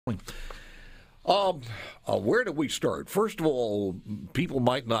Where do we start? First of all, people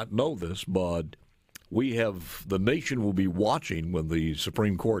might not know this, but the nation will be watching when the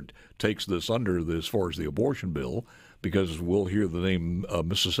Supreme Court takes this under as far as the abortion bill, because we'll hear the name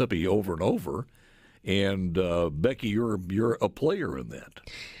Mississippi over and over. And Becky, you're a player in that.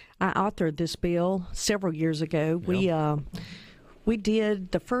 I authored this bill several years ago. Yeah. We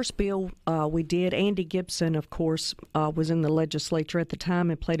did the first bill we did. Andy Gibson, of course, was in the legislature at the time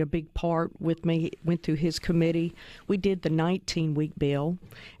and played a big part with me, went through his committee. We did the 19-week bill,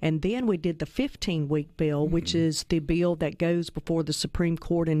 and then we did the 15-week bill, which is the bill that goes before the Supreme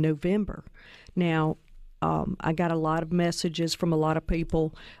Court in November. Now, I got a lot of messages from a lot of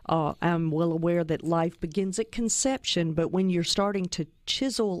people. I'm well aware that life begins at conception, but when you're starting to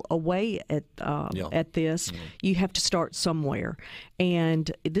chisel away at this, you have to start somewhere.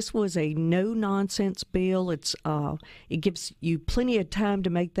 And this was a no-nonsense bill. It gives you plenty of time to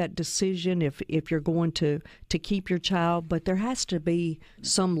make that decision if you're going to keep your child, but there has to be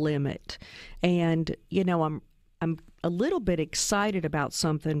some limit. And I'm a little bit excited about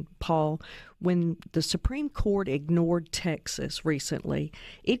something, Paul. When the Supreme Court ignored Texas recently,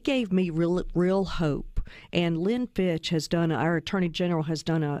 it gave me real hope. And Lynn Fitch our Attorney General, has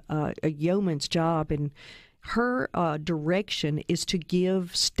done a yeoman's job, and her direction is to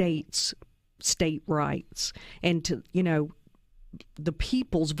give states state rights, and to the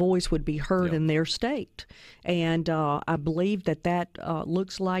people's voice would be heard in their state. And I believe that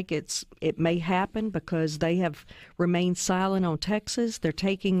looks like it may happen, because they have remained silent on Texas. They're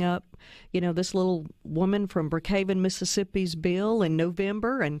taking up, this little woman from Brookhaven, Mississippi's bill in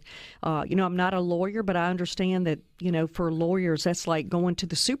November. And, I'm not a lawyer, but I understand that, for lawyers, that's like going to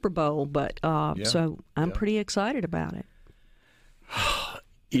the Super Bowl. But so I'm pretty excited about it.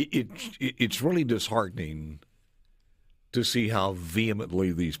 It's really disheartening to see how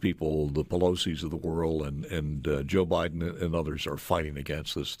vehemently these people, the Pelosi's of the world and Joe Biden and others, are fighting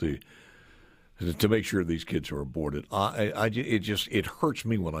against this to make sure these kids are aborted. It hurts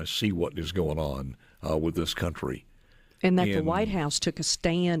me when I see what is going on with this country. And that the White House took a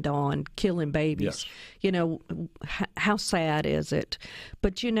stand on killing babies. Yes. How sad is it?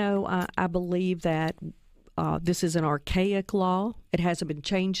 But, I believe that this is an archaic law. It hasn't been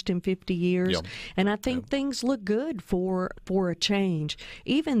changed in 50 years. Yep. And I think things look good for a change.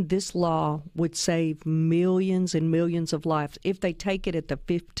 Even this law would save millions and millions of lives if they take it at the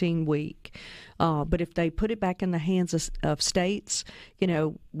 15-week. But if they put it back in the hands of states,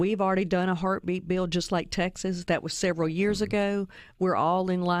 we've already done a heartbeat bill just like Texas. That was several years ago. We're all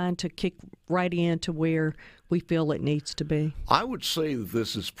in line to kick right into where we feel it needs to be. I would say that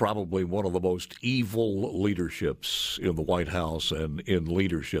this is probably one of the most evil leaderships in the White House and in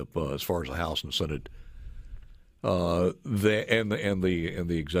leadership as far as the House and Senate, the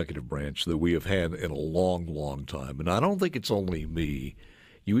executive branch that we have had in a long, long time. And I don't think it's only me.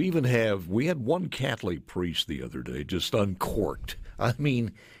 We had one Catholic priest the other day just uncorked. I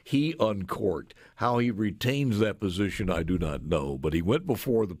mean, he uncorked. How he retains that position, I do not know. But he went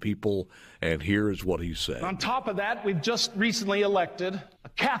before the people, and here is what he said. On top of that, we've just recently elected a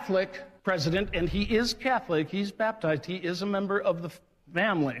Catholic president, and he is Catholic. He's baptized. He is a member of the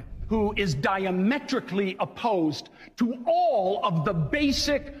family, who is diametrically opposed to all of the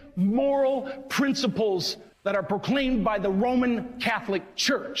basic moral principles that are proclaimed by the Roman Catholic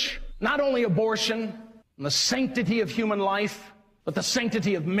Church. Not only abortion and the sanctity of human life, but the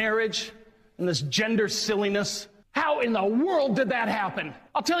sanctity of marriage and this gender silliness. How in the world did that happen?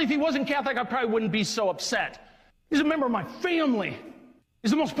 I'll tell you, if he wasn't Catholic, I probably wouldn't be so upset. He's a member of my family.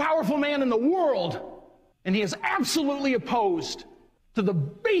 He's the most powerful man in the world. And he is absolutely opposed to the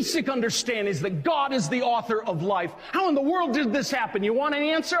basic understandings that God is the author of life. How in the world did this happen? You want an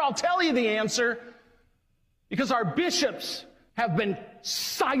answer? I'll tell you the answer. Because our bishops have been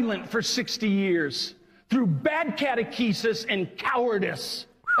silent for 60 years through bad catechesis and cowardice.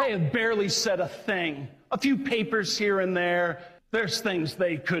 They have barely said a thing. A few papers here and there. There's things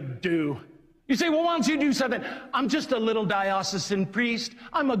they could do. You say, well, why don't you do something? I'm just a little diocesan priest.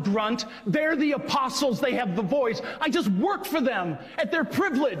 I'm a grunt. They're the apostles. They have the voice. I just work for them at their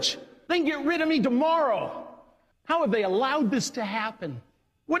privilege. They can get rid of me tomorrow. How have they allowed this to happen?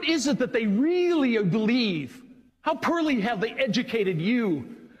 What is it that they really believe? How poorly have they educated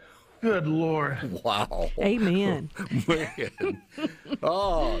you? Good Lord. Wow. Amen. Man.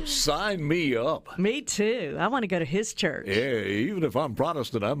 Oh, sign me up. Me too. I want to go to his church. Yeah, even if I'm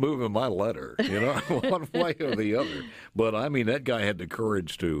Protestant, I'm moving my letter, one way or the other. But, I mean, that guy had the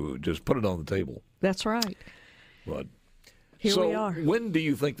courage to just put it on the table. That's right. But Here we are. When do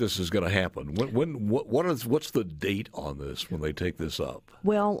you think this is going to happen? What's the date on this when they take this up?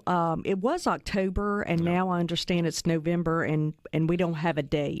 Well, it was October, and now I understand it's November, and we don't have a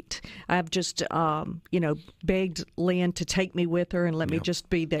date. I've just, begged Lynn to take me with her and let me just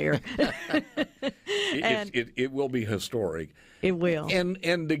be there. It will be historic. It will.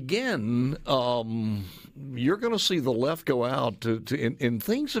 And again, you're going to see the left go out and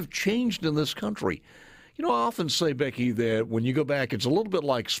things have changed in this country. I often say, Becky, that when you go back, it's a little bit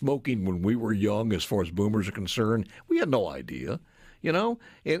like smoking when we were young as far as boomers are concerned. We had no idea,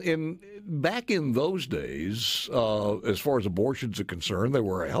 And back in those days, as far as abortions are concerned, they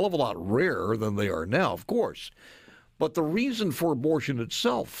were a hell of a lot rarer than they are now, of course. But the reason for abortion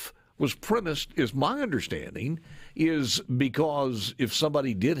itself was premised, is my understanding, is because if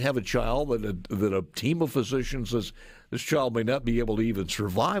somebody did have a child that a team of physicians says this child may not be able to even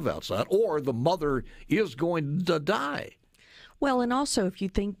survive outside, or the mother is going to die. Well, and also if you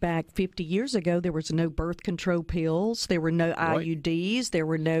think back 50 years ago, there was no birth control pills, there were no IUDs, there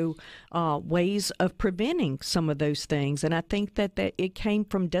were no ways of preventing some of those things. And I think that it came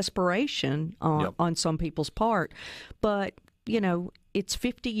from desperation on some people's part. But, it's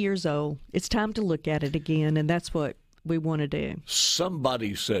 50 years old. It's time to look at it again, and that's what we want to do.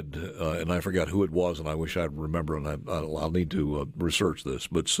 Somebody said, and I forgot who it was, and I wish I'd remember, and I'll need to research this,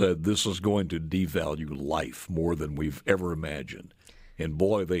 but said this is going to devalue life more than we've ever imagined. And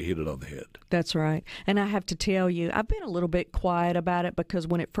boy, they hit it on the head. That's right. And I have to tell you, I've been a little bit quiet about it because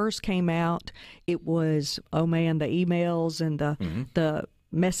when it first came out, it was, oh man, the emails and the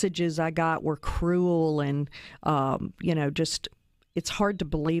messages I got were cruel and, just it's hard to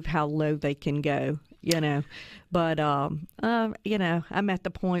believe how low they can go, But, I'm at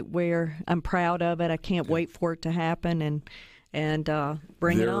the point where I'm proud of it. I can't wait for it to happen and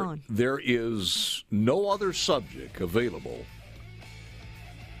bring it on. There is no other subject available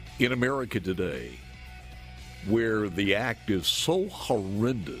in America today where the act is so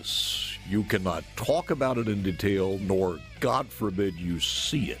horrendous you cannot talk about it in detail, nor, God forbid, you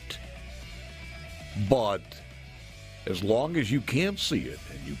see it. But as long as you can't see it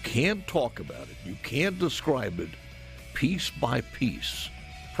and you can't talk about it, you can't describe it piece by piece,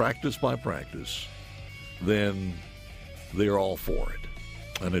 practice by practice, then they're all for it.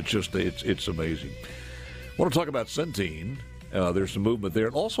 And it's amazing. I want to talk about Centene. There's some movement there.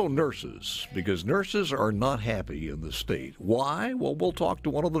 And also nurses, because nurses are not happy in the state. Why? Well, we'll talk to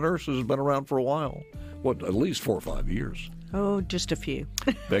one of the nurses who's been around for a while. At least 4 or 5 years. Oh, just a few.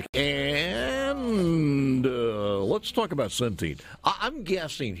 And let's talk about Centene. I'm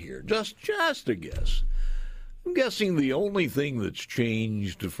guessing here, just a guess. I'm guessing the only thing that's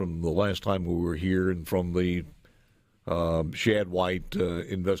changed from the last time we were here and from the Shad White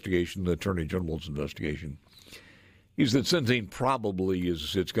investigation, the Attorney General's investigation, is that Centene probably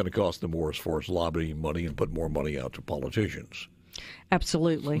it's going to cost them more as far as lobbying money and put more money out to politicians.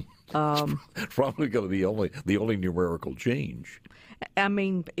 Absolutely. Probably going to be the only numerical change. I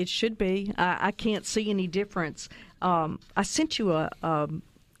mean, it should be. I can't see any difference. I sent you a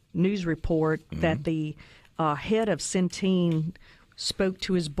news report that the head of Centene spoke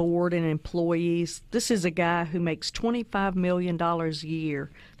to his board and employees. This is a guy who makes $25 million a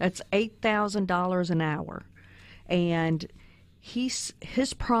year. That's $8,000 an hour. And his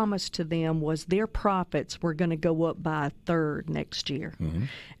promise to them was their profits were going to go up by a third next year,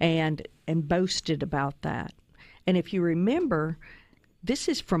 and boasted about that. And if you remember, this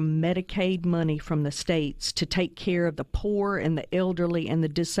is from Medicaid money from the states to take care of the poor and the elderly and the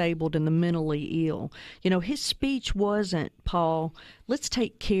disabled and the mentally ill. His speech wasn't, Paul, let's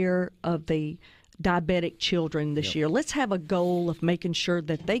take care of the diabetic children this year. Let's have a goal of making sure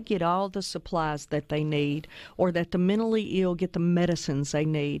that they get all the supplies that they need, or that the mentally ill get the medicines they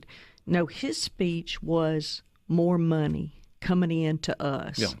need. No, his speech was more money coming in to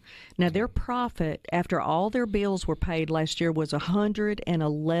us. Yeah. Now, their profit, after all their bills were paid last year, was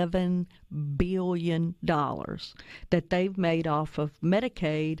 $111 billion that they've made off of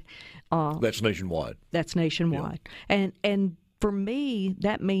Medicaid. That's nationwide. That's nationwide. Yeah. And for me,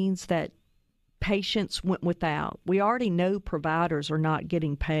 that means that patients went without. We already know providers are not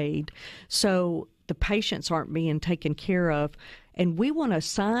getting paid, so the patients aren't being taken care of. And we want to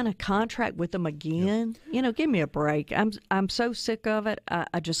sign a contract with them again. Give me a break. I'm so sick of it.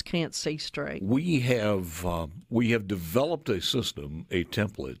 I just can't see straight. We have developed a system, a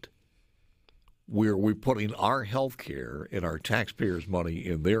template, where we're putting our health care and our taxpayers' money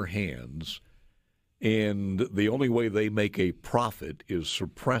in their hands, and the only way they make a profit is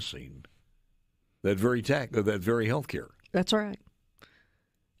suppressing that very health care. That's right.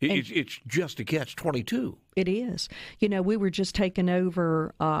 It's just a catch-22. It is. We were just taken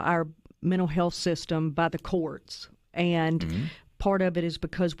over our mental health system by the courts, and part of it is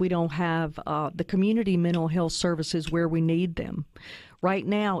because we don't have the community mental health services where we need them. Right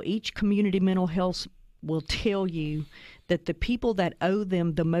now, each community mental health will tell you that the people that owe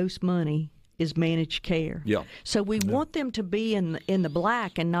them the most money is managed care. Yeah. So we want them to be in the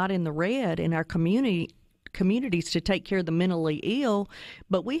black and not in the red in our communities to take care of the mentally ill,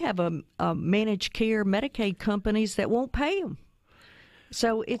 but we have a managed care Medicaid companies that won't pay them.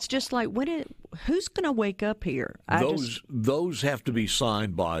 So it's just like, who's going to wake up here? Those have to be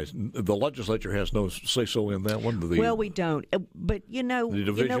signed by the legislature. Has no say so in that one. Well, we don't. But the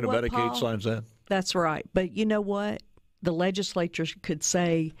Division of Medicaid, Paul? Signs that. That's right. But you know what? The legislature could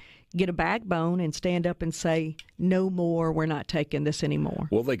say, get a backbone and stand up and say, no more, we're not taking this anymore.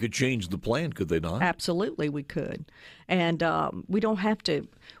 Well, they could change the plan, could they not? Absolutely, we could. And we don't have to.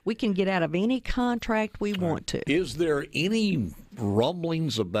 We can get out of any contract we want to. Is there any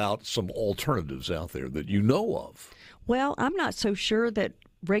rumblings about some alternatives out there that you know of? Well, I'm not so sure that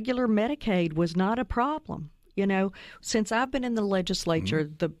regular Medicaid was not a problem. Since I've been in the legislature,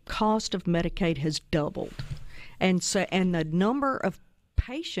 the cost of Medicaid has doubled. And the number of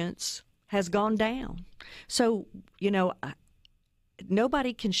patients has gone down. So,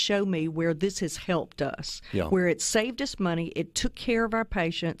 nobody can show me where this has helped us, where it saved us money, it took care of our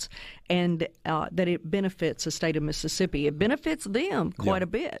patients, and that it benefits the state of Mississippi. It benefits them quite a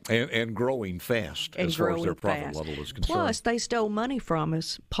bit. And growing fast as far as their profit level is concerned. Plus, they stole money from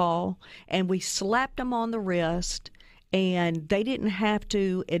us, Paul, and we slapped them on the wrist, and they didn't have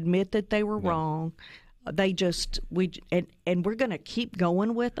to admit that they were wrong. They and we're going to keep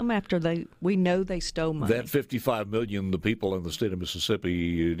going with them after we know they stole money. That $55 million, the people in the state of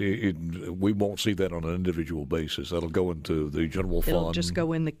Mississippi, we won't see that on an individual basis. That'll go into the general fund. It'll just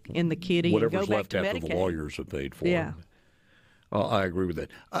go in the kitty. Whatever's and go left back to after Medicaid. the lawyers have paid for. Yeah. I agree with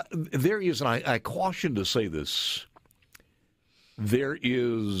that. There is, and I caution to say this. There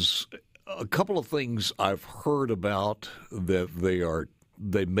is a couple of things I've heard about that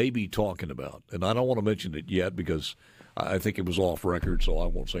they may be talking about, and I don't want to mention it yet because I think it was off record, so I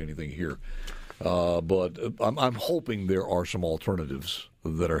won't say anything here. But I'm hoping there are some alternatives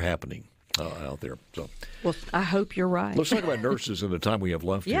that are happening out there. So, well, I hope you're right. Let's talk about nurses in the time we have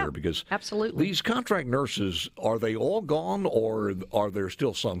left here, because absolutely. These contract nurses, are they all gone, or are there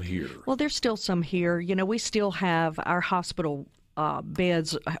still some here? Well, there's still some here. We still have our hospital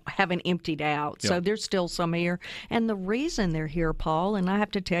beds haven't emptied out. So there's still some here. And the reason they're here, Paul, and I have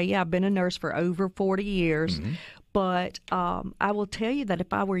to tell you, I've been a nurse for over 40 years, but I will tell you that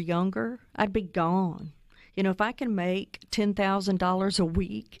if I were younger, I'd be gone. If I can make $10,000 a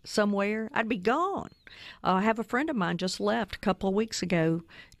week somewhere, I'd be gone. I have a friend of mine just left a couple of weeks ago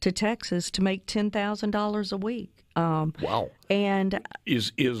to Texas to make $10,000 a week. Wow. And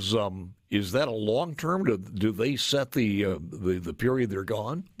is that a long term? Do they set the period they're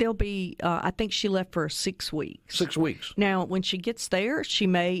gone? They'll be. I think she left for 6 weeks. 6 weeks. Now, when she gets there, she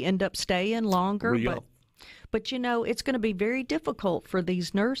may end up staying longer. But it's going to be very difficult for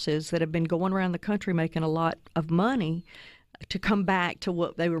these nurses that have been going around the country making a lot of money to come back to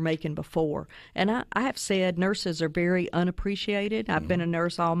what they were making before. And I have said nurses are very unappreciated. I've been a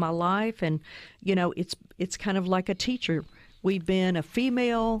nurse all my life, and it's kind of like a teacher. We've been a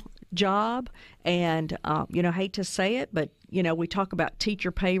female job, and hate to say it, but we talk about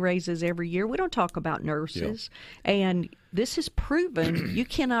teacher pay raises every year. We don't talk about nurses, and this is proven. You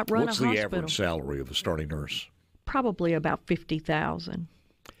cannot run a hospital. What's the average salary of a starting nurse? Probably about $50,000.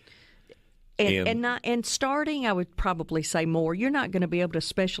 And starting, I would probably say more. You're not going to be able to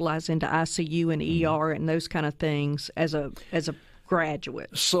specialize into ICU and ER and those kind of things as a graduate.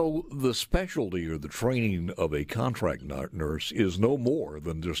 So the specialty or the training of a contract nurse is no more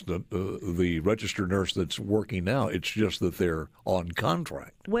than just the registered nurse that's working now. It's just that they're on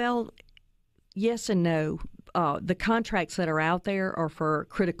contract. Well, yes and no. The contracts that are out there are for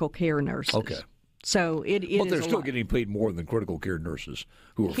critical care nurses. Okay. So it is. But they're still getting paid more than critical care nurses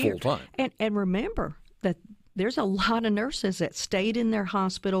who are full time. And remember that there's a lot of nurses that stayed in their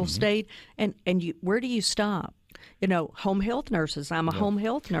hospital, where do you stop? Home health nurses. I'm a home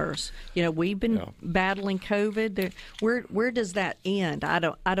health nurse. We've been battling COVID. Where does that end? I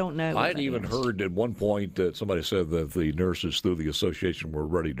don't know. I had even heard at one point that somebody said that the nurses through the association were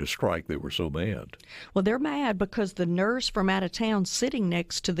ready to strike. They were so mad. Well, they're mad because the nurse from out of town sitting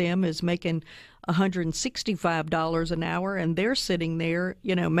next to them is making $165 an hour, and they're sitting there,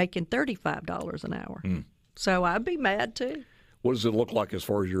 making $35 an hour. So I'd be mad too. What does it look like as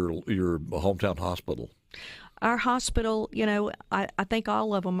far as your hometown hospital? Our hospital, I think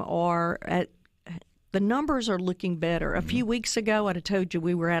all of them are at. The numbers are looking better. A few weeks ago, I'd have told you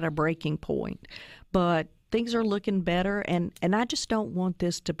we were at a breaking point, but things are looking better, and I just don't want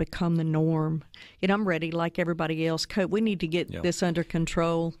this to become the norm. I'm ready, like everybody else. We need to get this under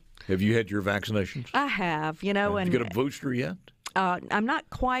control. Have you had your vaccinations? I have, Have you got a booster yet? I'm not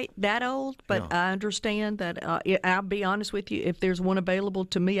quite that old, but I understand that. I'll be honest with you. If there's one available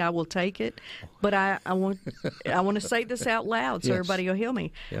to me, I will take it. But I want to say this out loud so everybody will hear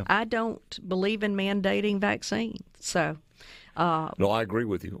me. Yeah. I don't believe in mandating vaccines. So. No, I agree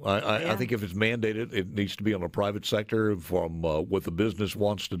with you. I think if it's mandated, it needs to be on a private sector from what the business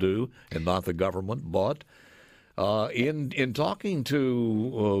wants to do and not the government. But in talking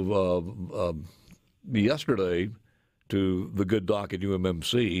to yesterday to the good doc at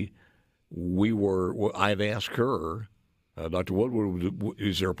UMMC, I'd asked her, Dr. Woodward,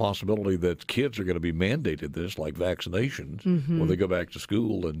 is there a possibility that kids are going to be mandated this, like vaccinations, when they go back to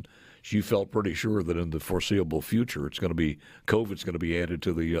school? And she felt pretty sure that in the foreseeable future, COVID's going to be added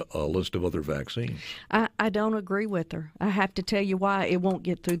to the list of other vaccines. I don't agree with her. I have to tell you why. It won't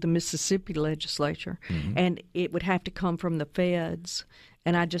get through the Mississippi legislature, and it would have to come from the feds.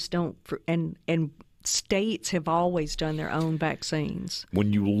 And I just don't. And states have always done their own vaccines.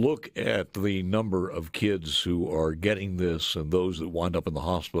 When you look at the number of kids who are getting this and those that wind up in the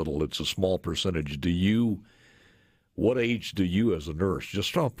hospital, it's a small percentage. What age do you, as a nurse,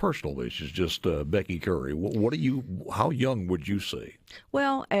 just on a personal basis, just Becky Currie, how young would you say?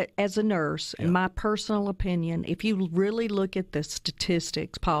 Well, as a nurse, in my personal opinion, if you really look at the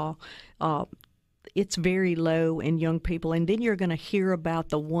statistics, Paul, it's very low in young people. And then you're going to hear about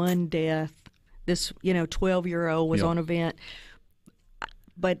the one death. This, 12-year-old was on a vent.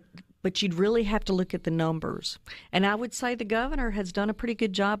 But you'd really have to look at the numbers. And I would say the governor has done a pretty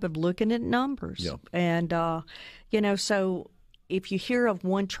good job of looking at numbers. Yeah. And, so if you hear of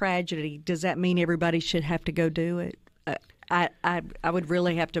one tragedy, does that mean everybody should have to go do it? I would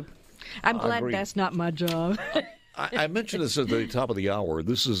really have to. I'm glad that's not my job. I mentioned this at the top of the hour.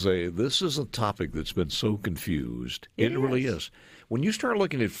 This is a topic that's been so confused. It really is. When you start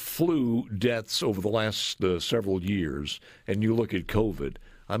looking at flu deaths over the last several years, and you look at COVID,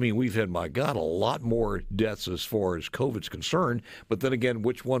 I mean, we've had, my God, a lot more deaths as far as COVID's concerned. But then again,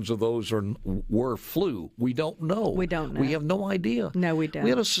 which ones of those were flu? We don't know. We don't know. We have no idea. No, we don't. We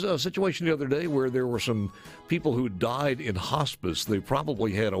had a situation the other day where there were some people who died in hospice. They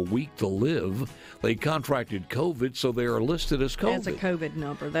probably had a week to live. They contracted COVID, so they are listed as COVID. As a COVID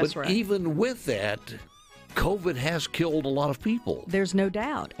number, that's right. But even with that, COVID has killed a lot of people. There's no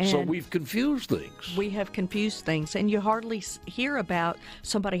doubt. And so we've confused things. We have confused things. And you hardly hear about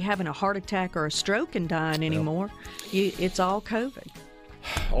somebody having a heart attack or a stroke and dying anymore. It's all COVID.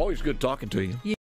 Always good talking to you.